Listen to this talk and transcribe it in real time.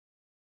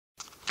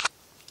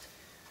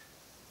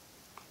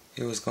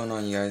Hey, what's going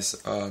on, you guys?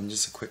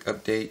 Just a quick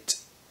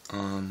update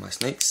on my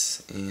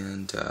snakes,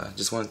 and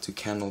just wanted to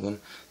candle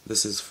them.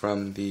 This is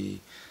from the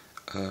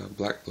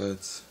black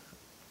bloods,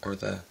 or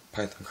the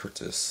Python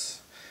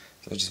curtis.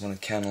 So I just want to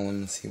candle them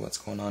and see what's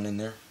going on in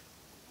there.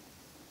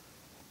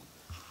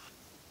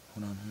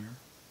 Hold on here.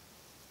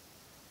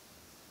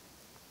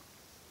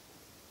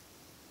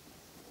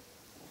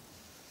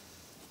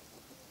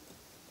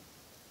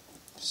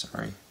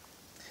 Sorry.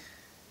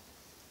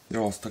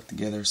 They're all stuck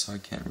together, so I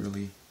can't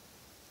really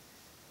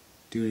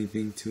do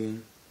anything to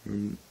them or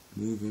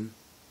move them.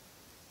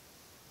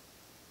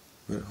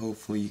 But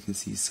hopefully you can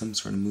see some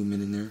sort of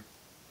movement in there.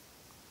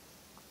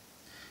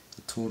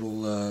 A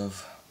total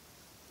of,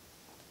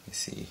 let me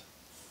see,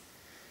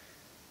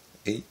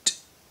 8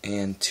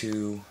 and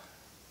 2.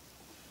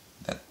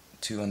 That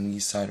 2 on the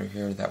east side right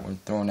here that were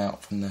thrown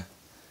out from the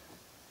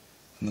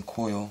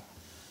coil.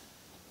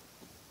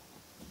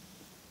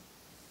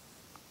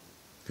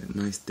 Got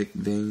nice thick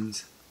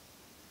veins.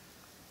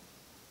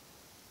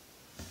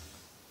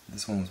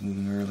 This one was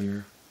moving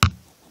earlier. I'm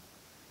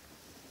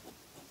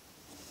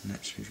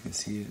not sure if you can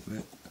see it,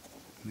 but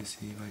let me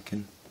see if I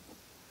can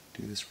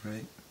do this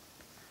right.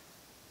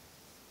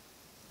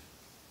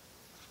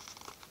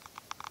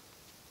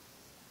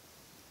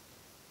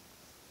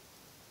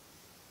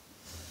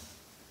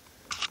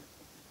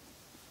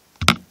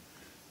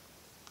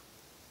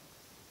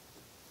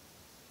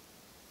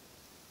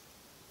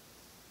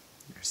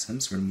 There's some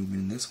sort of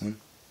movement in this one.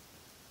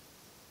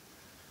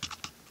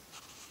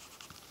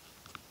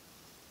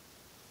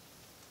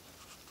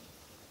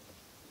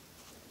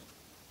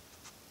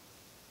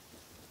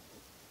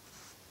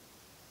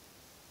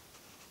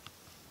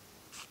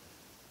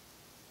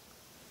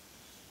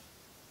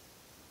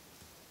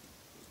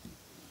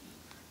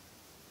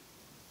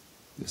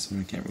 This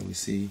one I can't really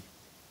see.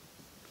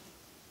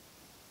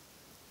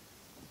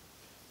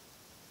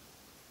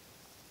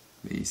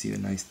 But you see the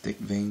nice thick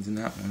veins in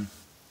that one.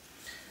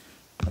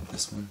 Not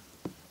this one.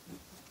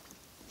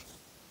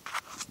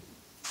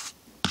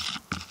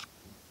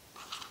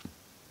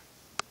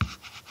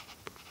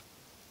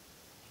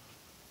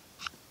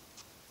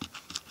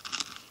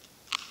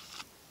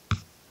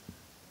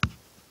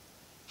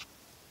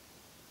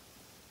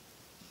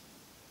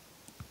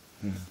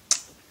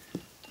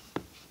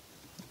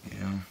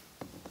 Yeah,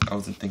 I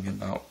wasn't thinking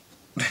about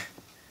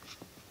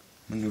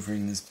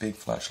maneuvering this big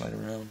flashlight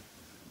around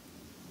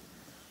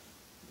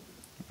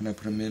when I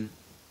put them in,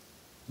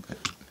 but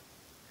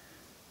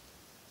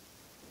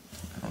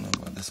I don't know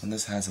about this one.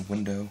 This has a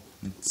window.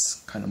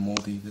 It's kind of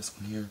moldy, this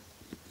one here,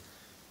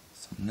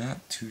 so I'm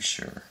not too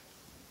sure.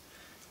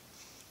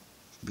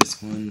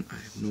 This one, I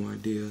have no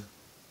idea.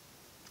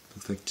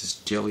 Looks like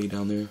just jelly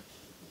down there.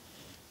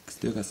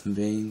 Still got some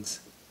veins.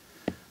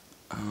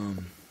 I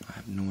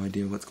have no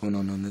idea what's going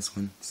on this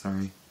one.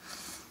 Sorry.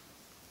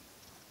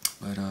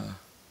 But I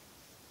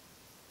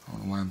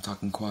don't know why I'm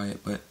talking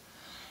quiet, but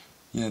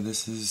yeah,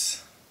 this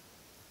is,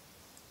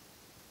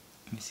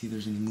 let me see if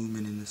there's any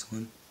movement in this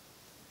one.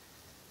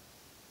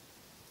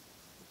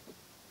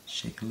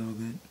 Shake a little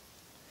bit.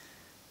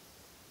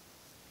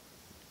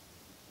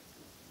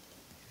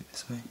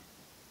 This way.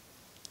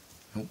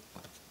 Nope,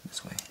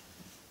 this way.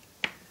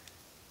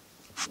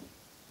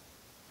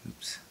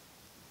 Oops.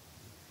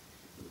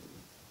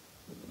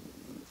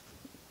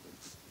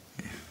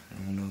 Yeah, I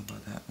don't know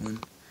about that one.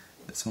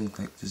 This one looks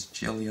like just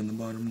jelly on the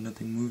bottom,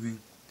 nothing moving.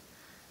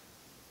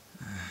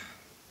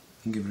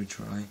 I'll give it a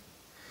try.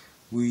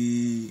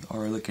 We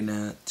are looking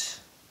at,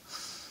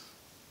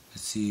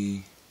 let's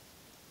see,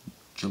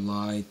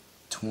 July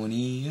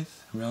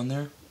 20th, around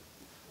there.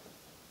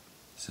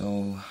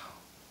 So,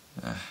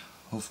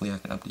 hopefully I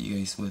can update you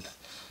guys with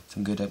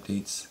some good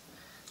updates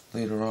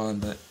later on,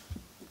 but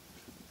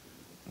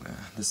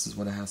this is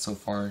what I have so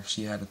far.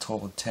 She had a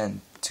total of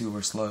 10. 2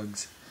 were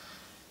slugs,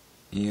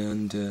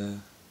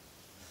 and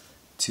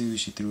 2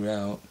 she threw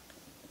out,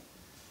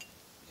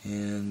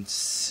 and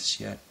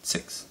she had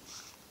 6,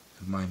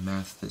 if my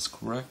math is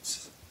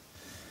correct.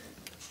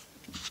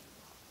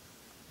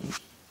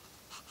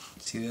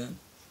 See that?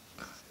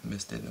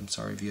 Missed it. I'm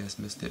sorry if you guys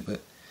missed it, but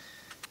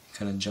it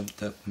kind of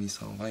jumped up when you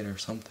saw light or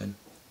something.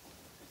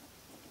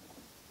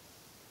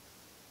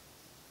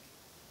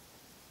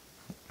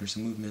 There's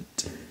some movement.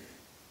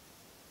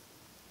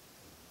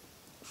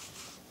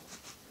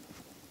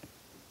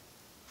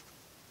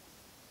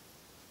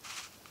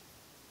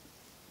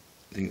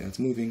 I think that's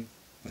moving.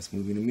 That's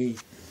moving to me.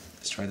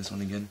 Let's try this one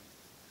again.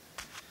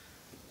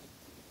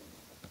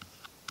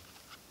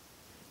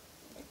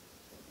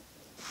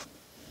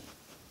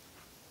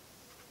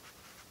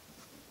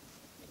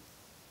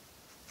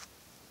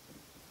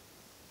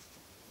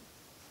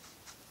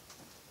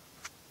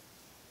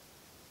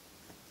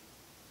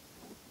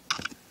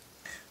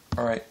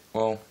 Alright,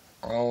 well,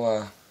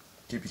 I'll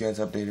keep you guys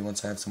updated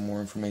once I have some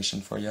more information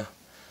for you.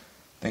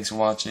 Thanks for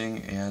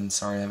watching, and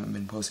sorry I haven't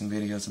been posting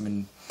videos.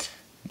 I'm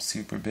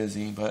super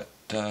busy, but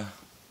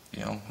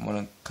you know, I want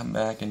to come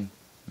back and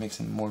make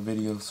some more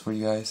videos for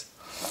you guys.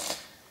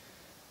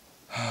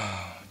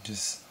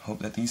 Just hope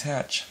that these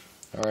hatch.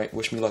 Alright,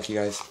 wish me luck, you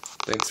guys.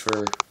 Thanks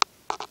for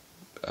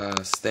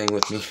staying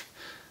with me.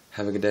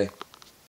 Have a good day.